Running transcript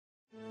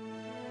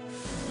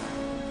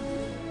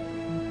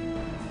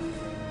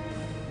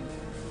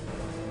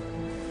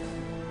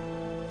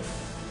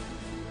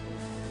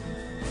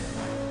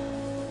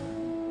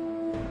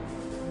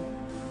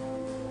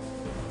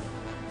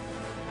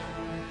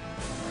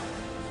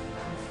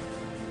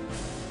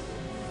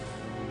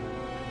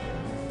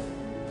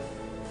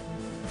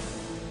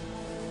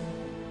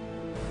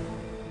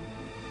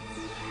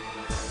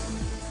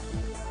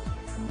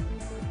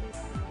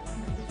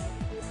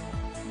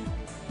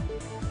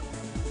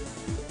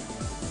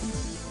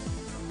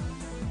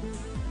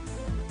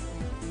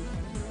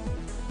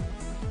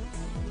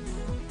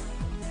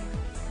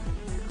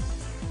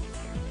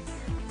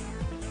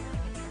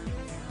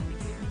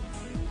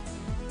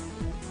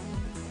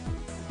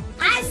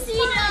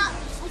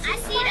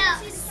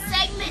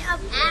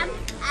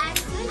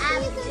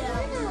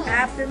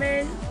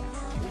Abdomen.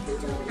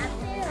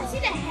 I see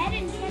the head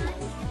and tail.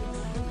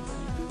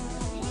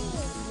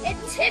 It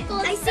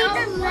tickles. I see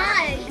the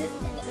leg.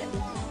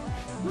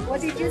 What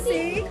did you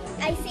see?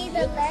 I see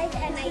the leg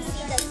and I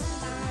see the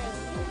spine.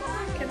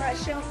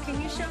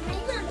 Can you show me?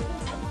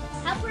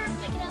 Help her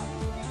pick it up.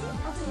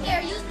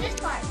 Here, use this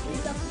part.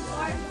 Use the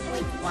part.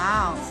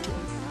 Wow.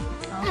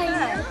 Okay. I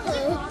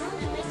know.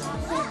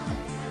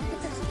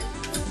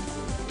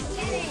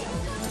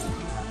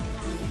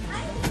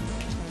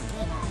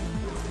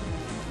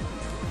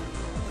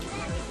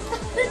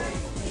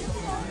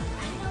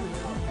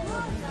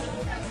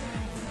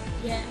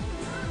 Yeah.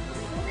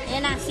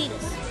 And I see the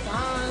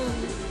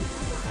spine.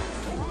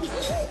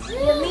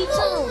 Yeah, me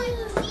too.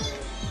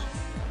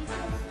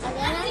 And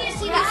then I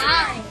see the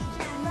eye.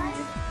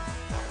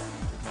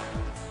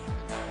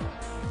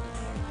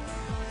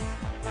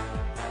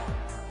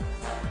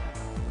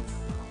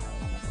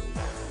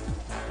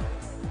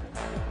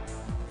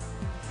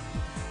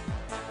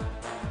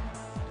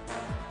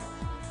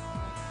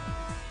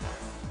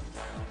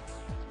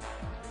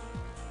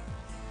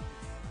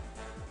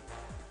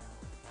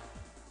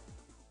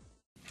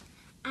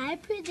 I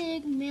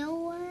predict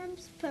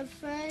mealworms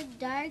prefer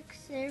dark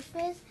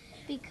surface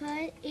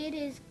because it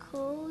is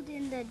cold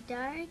in the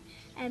dark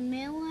and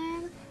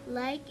mealworms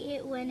like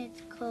it when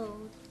it's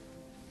cold.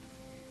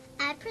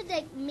 I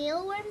predict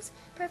mealworms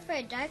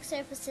prefer dark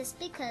surfaces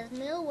because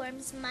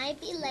mealworms might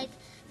be like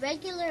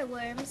regular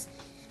worms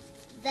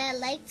that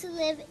like to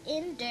live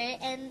in dirt,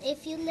 and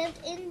if you lived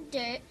in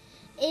dirt,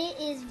 it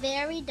is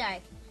very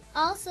dark.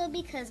 Also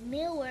because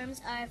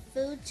mealworms are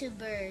food to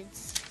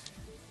birds.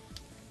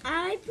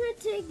 I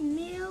predict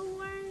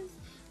mealworms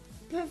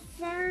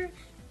prefer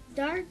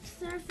dark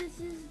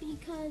surfaces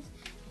because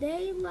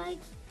they like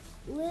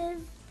live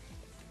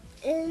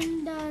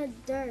in the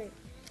dirt.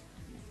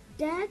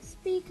 That's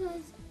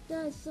because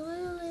the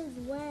soil is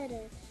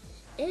wetter.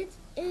 It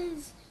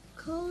is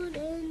cold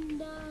in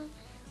the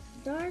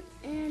dark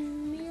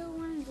and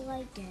mealworms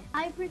like it.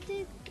 I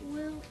predict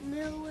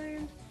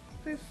mealworms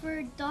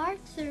prefer dark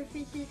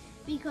surfaces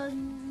because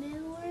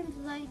mealworms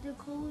like the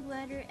cold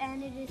weather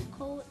and it is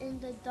cold in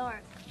the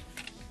dark.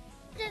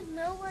 The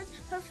mealworms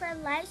prefer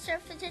light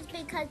surfaces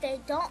because they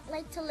don't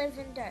like to live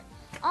in dirt.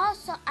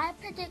 Also, I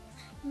predict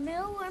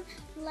mealworms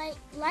like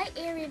light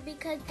areas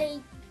because they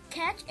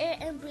catch air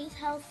and breathe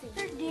healthy.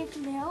 I predict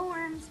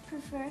mealworms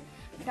prefer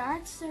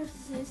dark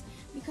surfaces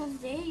because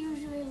they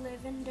usually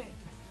live in dirt.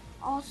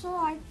 Also,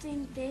 I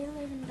think they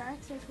live in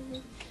dark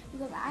surfaces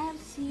because I have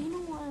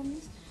seen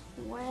worms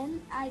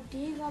when I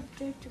dig up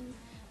dirt to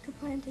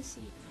plant a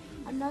seed.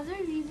 Another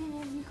reason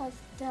is because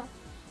the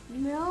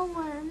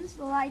mealworms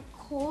like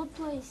cold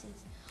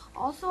places.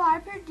 Also, I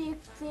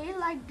predict they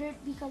like dirt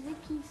because it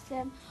keeps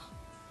them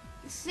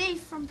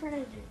safe from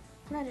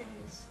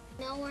predators.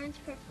 Mealworms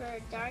prefer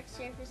dark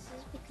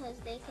surfaces because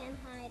they can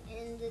hide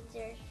in the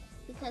dirt.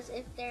 Because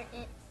if they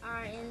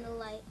are in the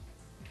light,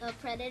 a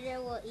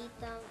predator will eat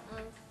them.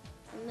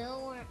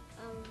 Mealworm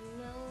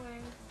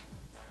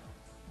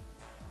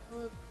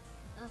will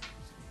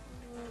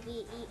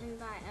be eaten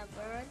by a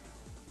bird.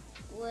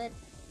 Would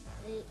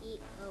they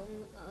eat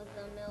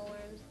the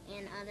mealworms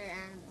and other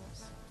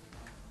animals?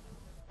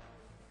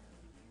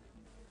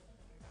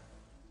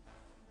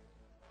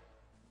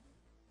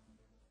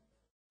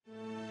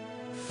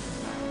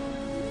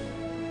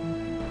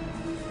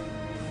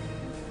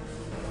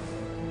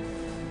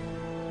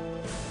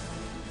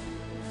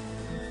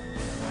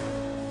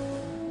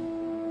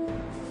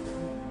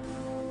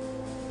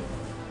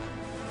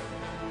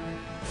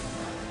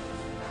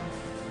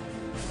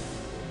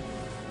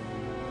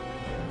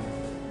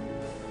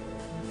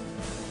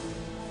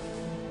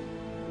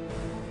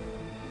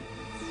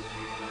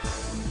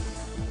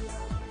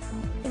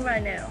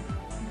 Right now.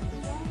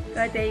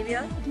 Got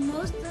Davia.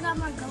 Most of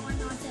them are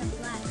going on to the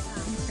black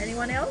side.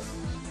 Anyone else?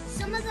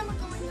 Some of them are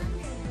going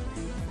under.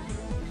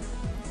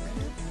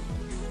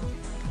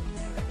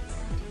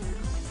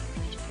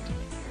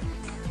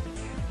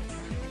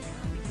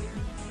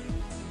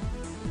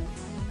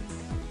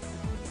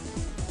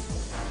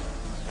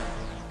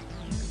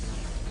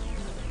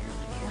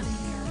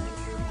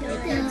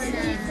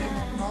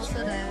 Most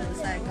of them is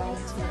like going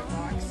to the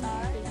dark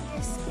side.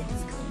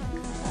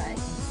 Right.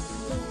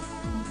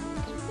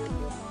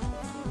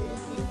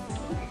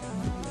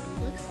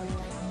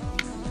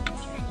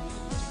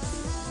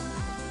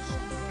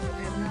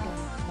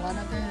 One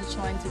of them is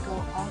trying to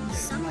go under.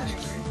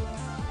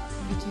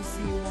 Did you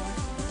see one?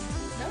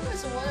 No,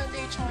 so what are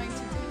they trying to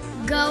do?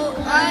 Go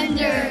under.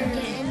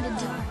 Get in the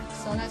dark.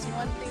 So that's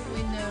one thing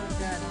we know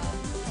that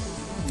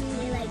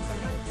They like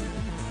that.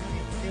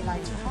 they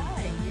like to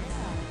hide. Yeah.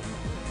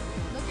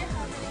 Look at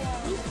how many are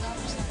on the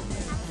other side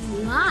there.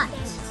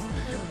 Lots.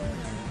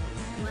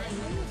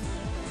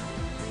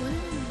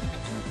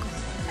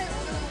 Okay,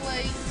 we're gonna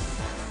wait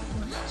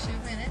 2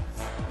 minutes.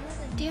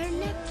 Their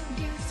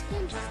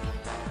skin just came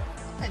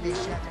off. And they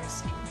shed their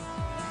skin.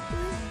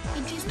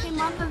 It just came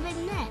off of its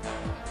neck.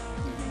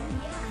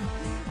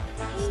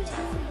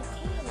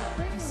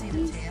 You see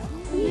the tail?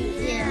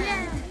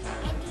 Yeah.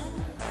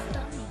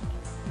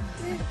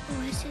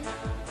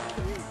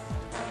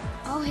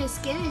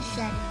 skin is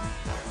shedding.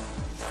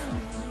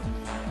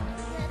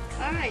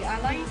 Alright,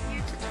 I'd like you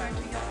to turn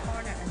to your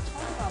partner and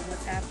talk about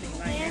what's happening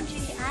right now.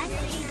 Angie, I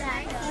think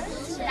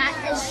that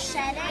is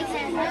shedding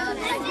and all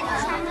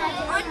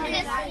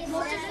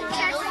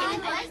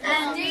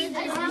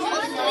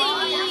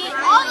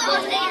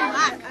those things.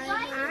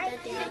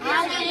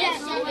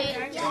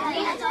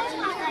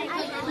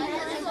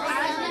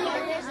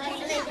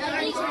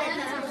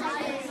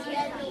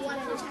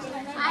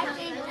 I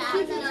think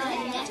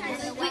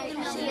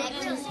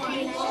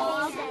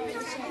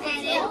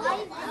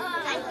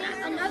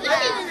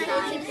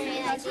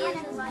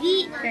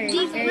Okay,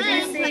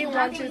 ABC,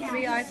 1, 2,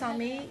 3, eyes on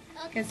me.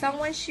 Can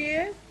someone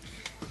share?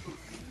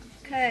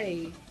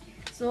 Okay,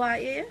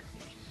 Zoya.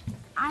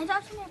 I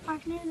talked to my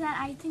partner that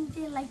I think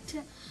they like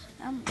to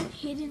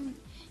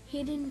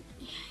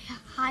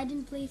hide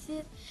in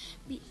places.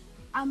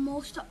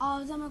 Most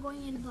all of them are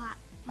going in black.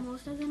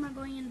 Most of them are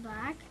going in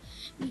black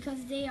because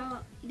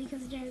dirt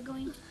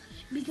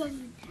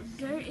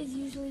is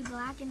usually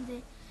black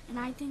and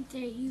I think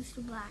they're used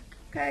to black.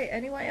 Okay,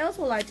 anyone else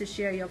would like to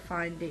share your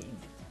finding?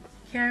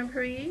 Karen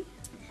Pri?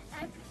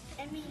 I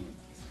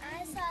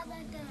saw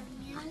that the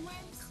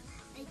mealworms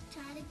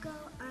try to go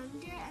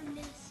under and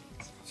they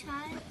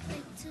try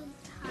to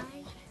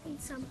hide in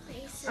some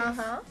places.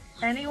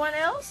 Anyone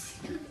else?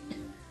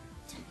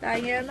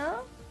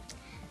 Diana?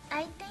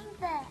 I think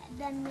that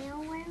the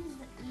mealworms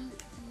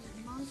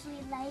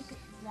mostly like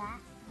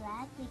black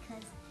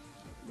because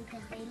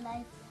they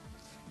like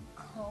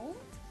cold.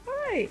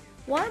 Alright,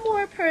 one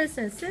more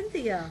person,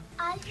 Cynthia.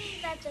 I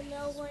think that the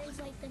mealworms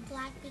like the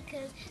black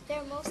because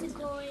they're mostly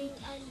going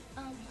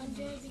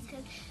under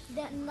because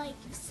then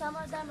some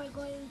of them are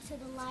going to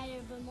the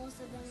lighter, but most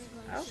of them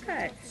are going to the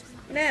Okay,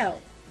 now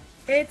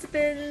it's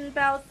been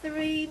about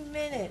 3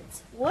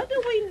 minutes. What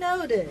do we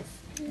notice?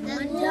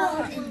 They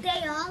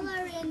all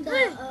are in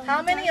the.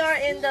 How many are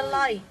in the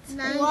light?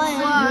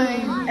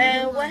 1.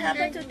 And what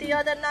happened to the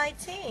other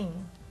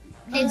 19?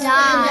 It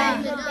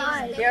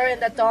died. They're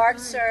in the dark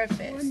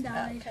surface.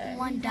 Okay.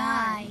 One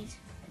died.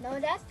 No,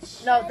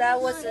 that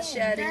was the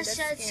shedding. That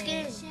shed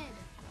skin.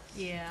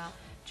 Yeah.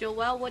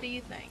 Joelle, what do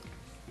you think?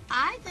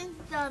 I think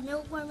the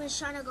mealworm is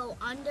trying to go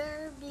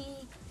under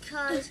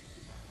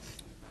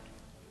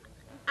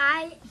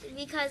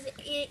because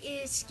it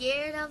is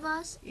scared of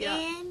us,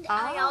 and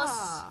I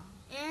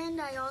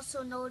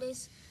also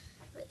noticed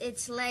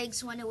its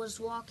legs when it was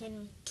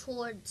walking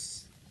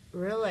towards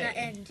Really? the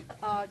end.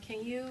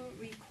 Can you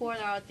record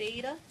our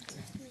data?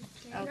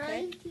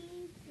 Okay.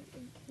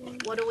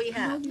 What do we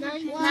have?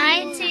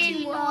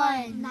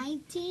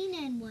 19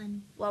 and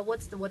 1. Well,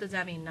 what does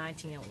that mean,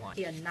 19 and 1?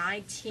 Yeah,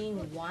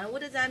 19, 1.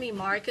 What does that mean,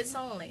 Marcus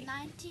only?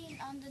 19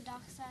 on the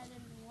dark side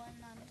and 1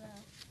 on the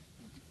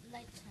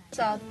light side. It's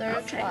our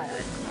third trial.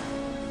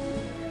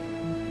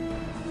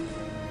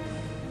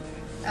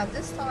 Now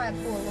this time I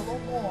pull a little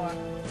more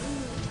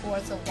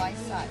towards the white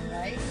side,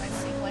 right? Let's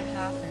see what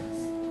happens.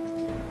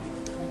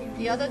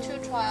 The other 2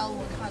 trials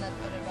will kind of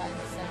put it right in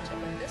the center,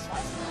 but this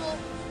one's a little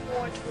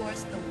more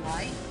towards the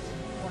white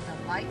or the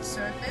light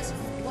surface.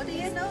 What do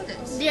you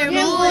notice? They're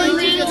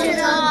moving to the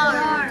dark.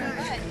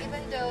 Right,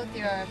 even though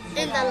they're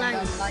In the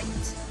light.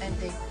 and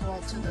they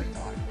crawl to the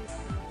dark.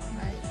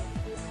 Right?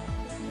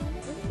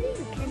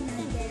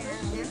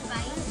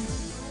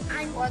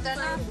 Well, they're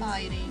not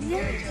fighting,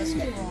 they're just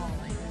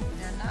crawling.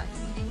 They're not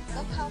eating.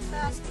 Look how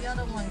fast the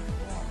other one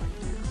crawling.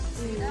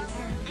 See that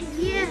one?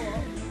 Yeah.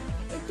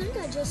 I think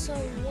I just saw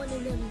one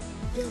of them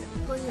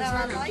put his Now, I'd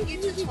hand like you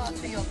to talk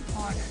to your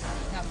partner.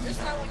 Now, this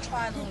time we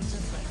try a little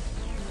different.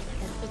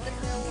 We'll put the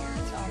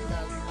mealworms on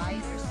the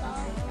lighter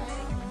side,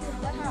 right?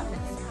 What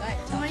happens? Go ahead,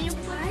 tell me. You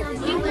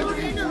put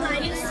it in the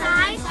lighter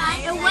side,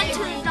 it went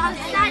to the dark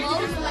side.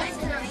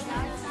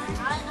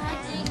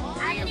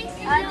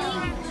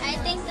 I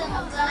think the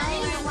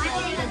light went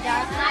to the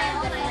dark side.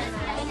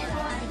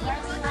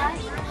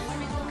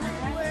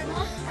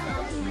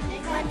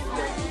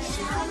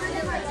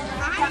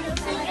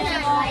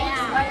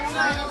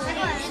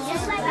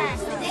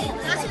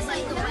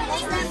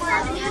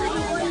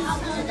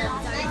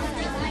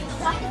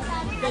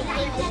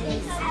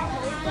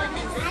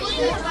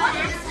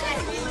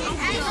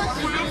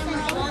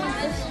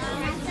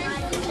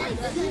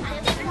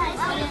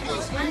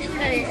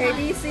 Okay,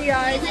 ABC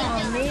eyes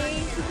on me.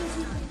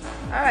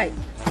 All right.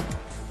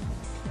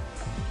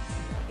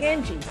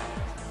 Angie,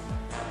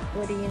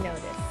 what do you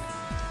notice?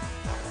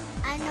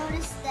 I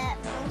noticed that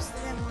most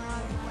of them were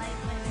on white,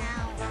 but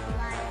now a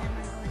lot of them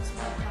are going to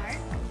the dark.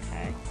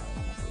 Okay.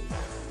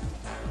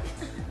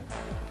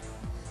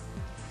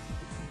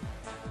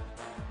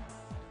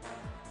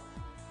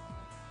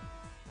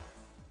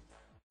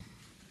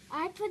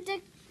 I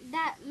predict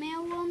that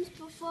mealworms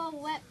prefer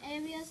wet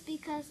areas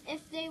because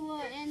if they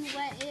were in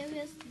wet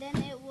areas, then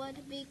it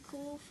would be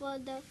cool for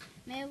the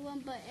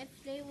mealworm. But if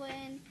they were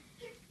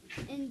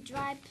in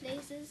dry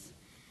places,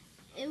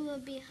 it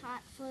would be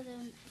hot for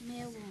the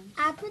mealworms.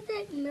 I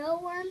predict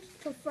mealworms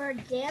prefer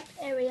damp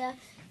area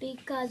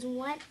because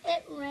when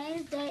it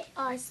rains, they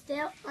are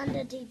still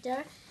under the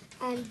dirt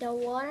and the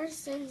water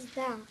sinks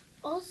down.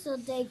 Also,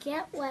 they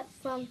get wet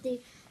from the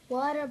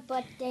water,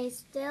 but they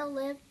still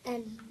live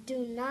and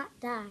do not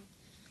die.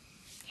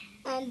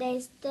 And they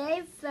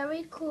stay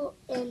very cool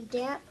in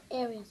damp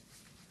areas.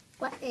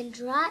 But in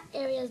dry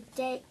areas,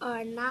 they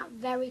are not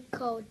very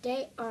cold.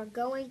 They are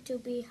going to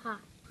be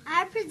hot.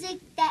 I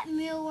predict that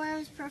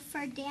mealworms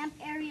prefer damp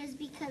areas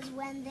because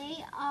when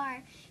they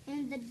are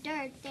in the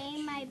dirt,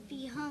 they might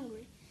be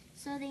hungry,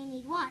 so they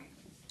need water.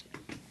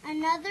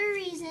 Another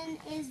reason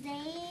is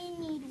they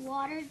need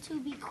water to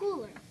be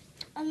cooler.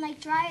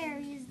 Unlike dry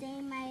areas,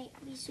 they might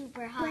be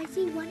super hot. I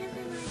see one of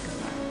them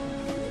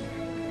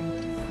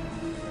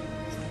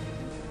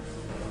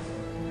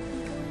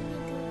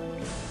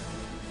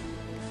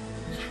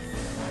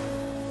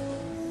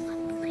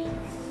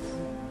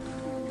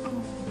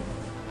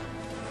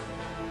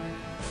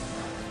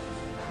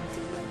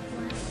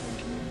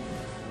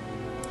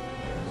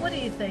What do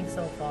you think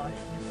so far?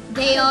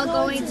 They are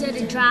going to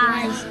the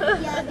dry.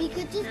 Yeah,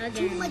 because there's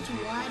too much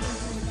water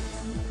for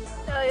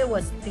them. No, it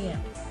was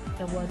damp.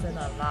 There wasn't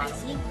a lot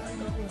of it.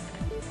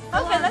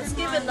 Okay, let's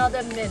give it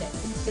another minute.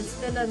 It's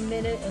been a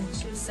minute and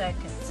 2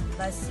 seconds.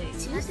 Let's see.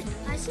 I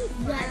see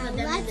five of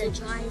them in the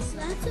dry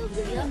side. Lots of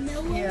them.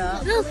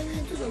 Yeah. Going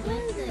into the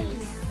wet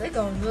place. They're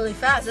going really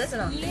fast, isn't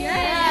it?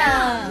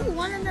 Yeah.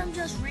 One of them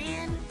just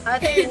ran. I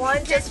think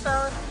one just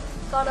found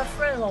a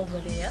friend over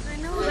there. I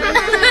know.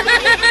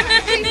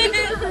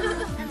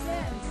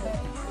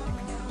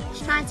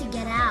 She's trying to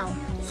get out.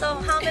 So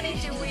how many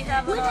do we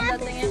have on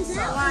the dance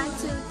side? 1,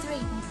 2, 3,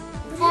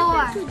 4.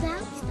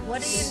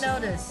 What do you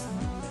notice?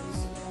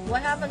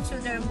 What happened to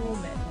their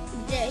movement?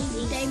 They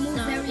move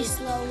very They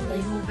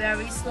slowly. move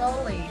very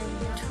slowly.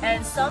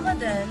 And some of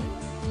them,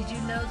 did you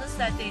notice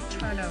that they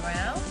turn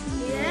around?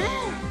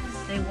 Yeah.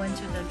 They went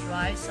to the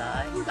dry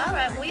side. All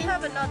right, we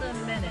have another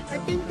minute. I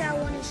think that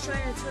one is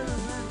trying to turn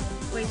around.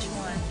 Which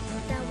one?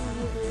 That one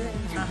over there.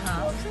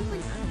 Uh-huh.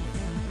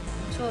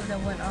 Two of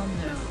them went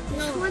under.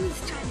 Which one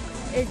is trying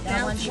to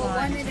That one's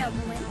trying to.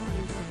 went.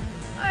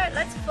 All right,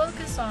 let's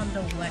focus on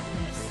the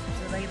wetness.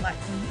 Do they like?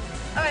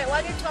 All right,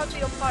 why don't you talk to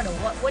your partner?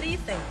 What do you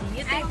think? Do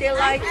you think they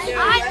like? I think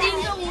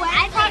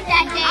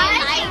that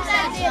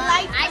they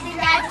like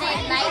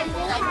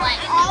the wet.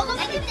 All of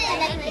them like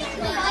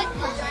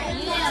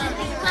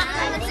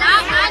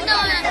I know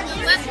the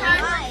wet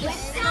part.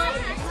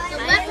 The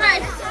wet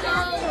part is so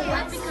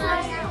wet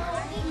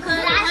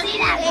because I see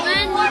that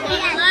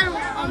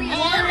when you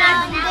let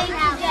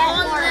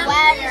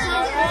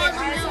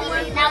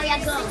them now we have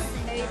to go.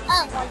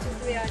 1, 2,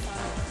 3. All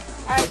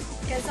right,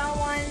 can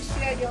someone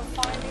share your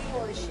finding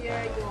or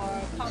share your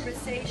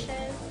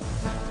conversation?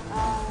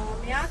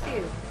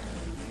 Matthew.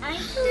 I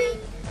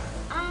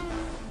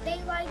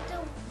think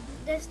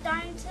they're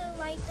starting to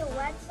like the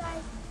wet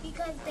side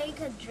because they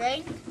could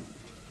drink.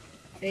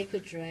 They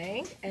could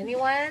drink.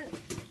 Anyone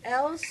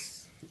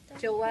else?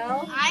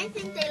 Joelle? I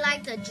think they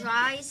like the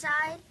dry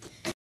side.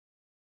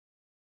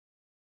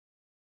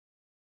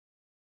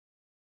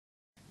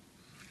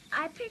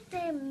 I picked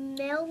the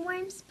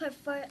mealworms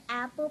prefer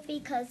apple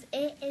because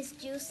it is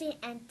juicy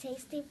and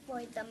tasty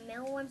for the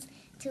mealworms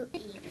to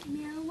eat.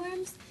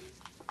 Mealworms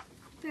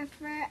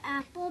prefer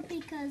apple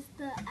because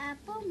the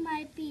apple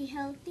might be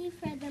healthy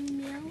for the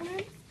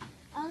mealworms.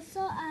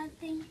 Also, I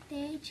think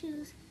I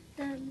choose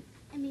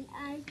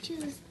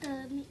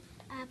the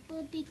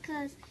apple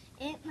because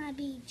it might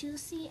be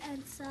juicy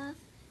and soft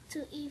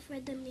to eat for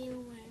the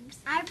mealworms.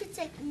 I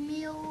predict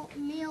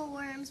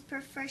mealworms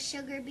prefer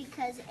sugar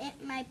because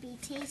it might be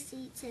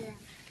tasty to them.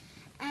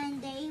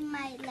 And they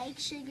might like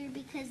sugar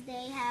because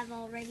they have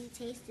already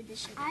tasted the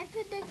sugar. I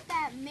predict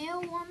that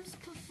mealworms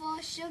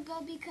prefer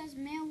sugar because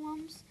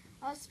mealworms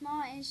are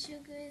small and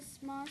sugar is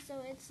small,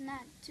 so it's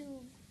not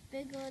too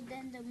bigger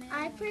than the mealworms.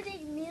 I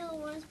predict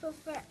mealworms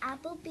prefer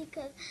apple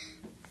because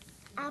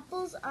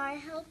apples are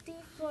healthy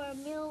for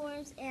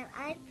mealworms, and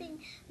I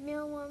think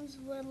mealworms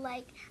would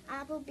like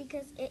apple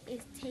because it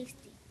is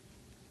tasty.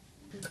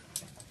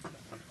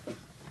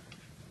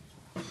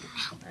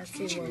 Let's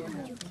see what will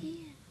happen.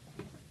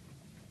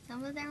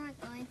 Some of them are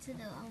going to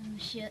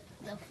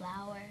the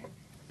flower.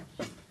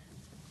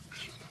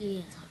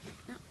 Yeah,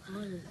 not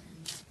all of them.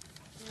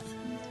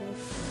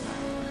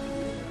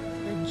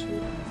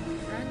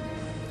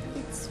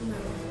 It's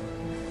smelling.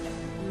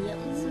 Yep,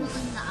 it's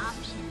smelling the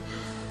option.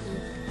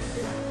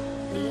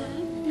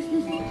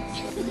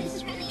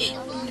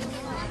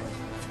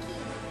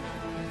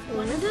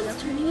 One of them's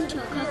turning into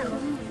a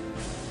cockroach.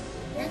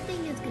 That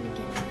thing is gonna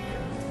get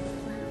around.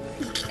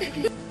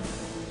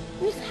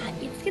 Who's that?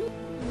 It's gonna.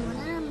 One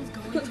of them is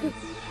going to.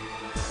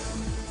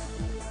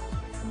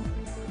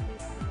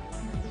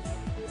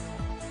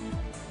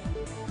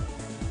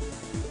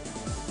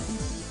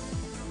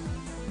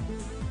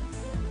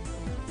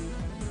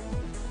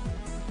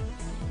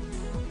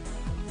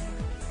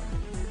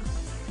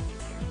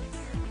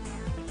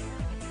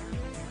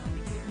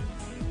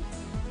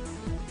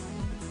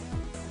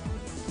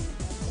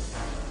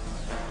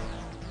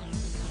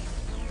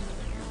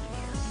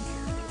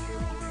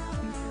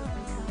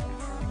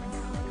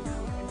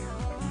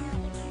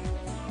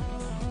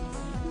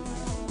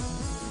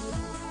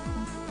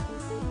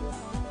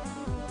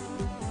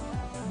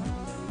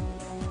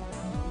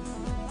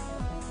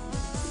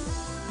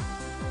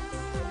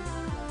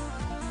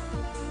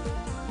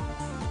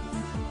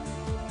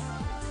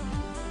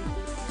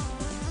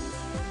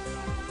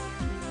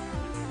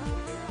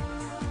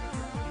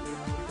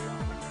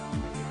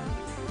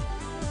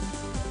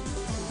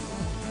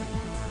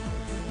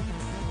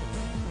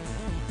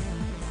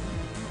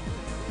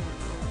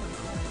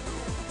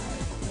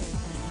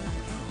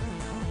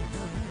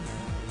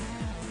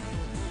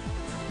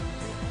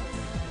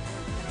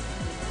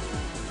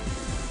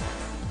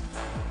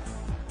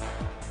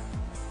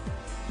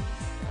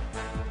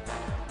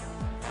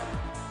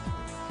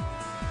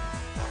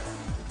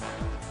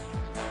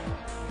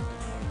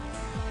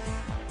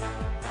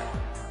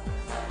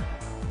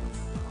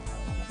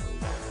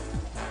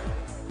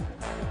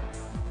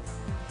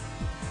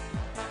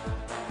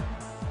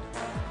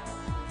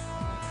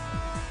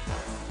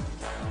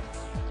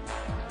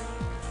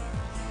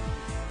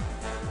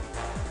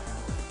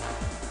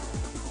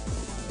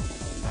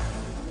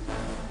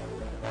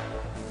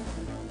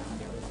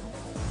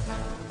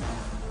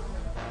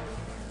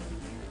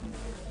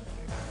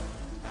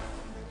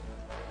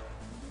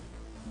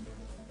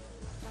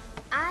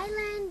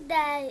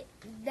 that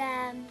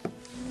the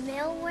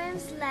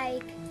mealworms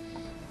like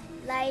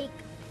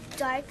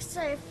dark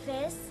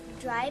surface,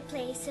 dry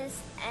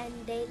places, and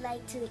they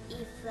like to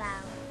eat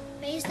flour.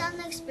 Based on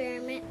the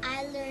experiment,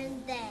 I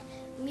learned that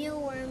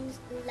mealworms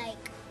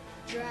like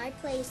dry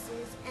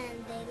places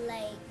and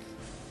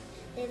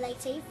they like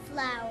to eat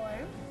flour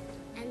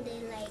and they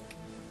like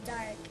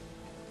dark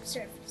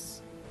surface.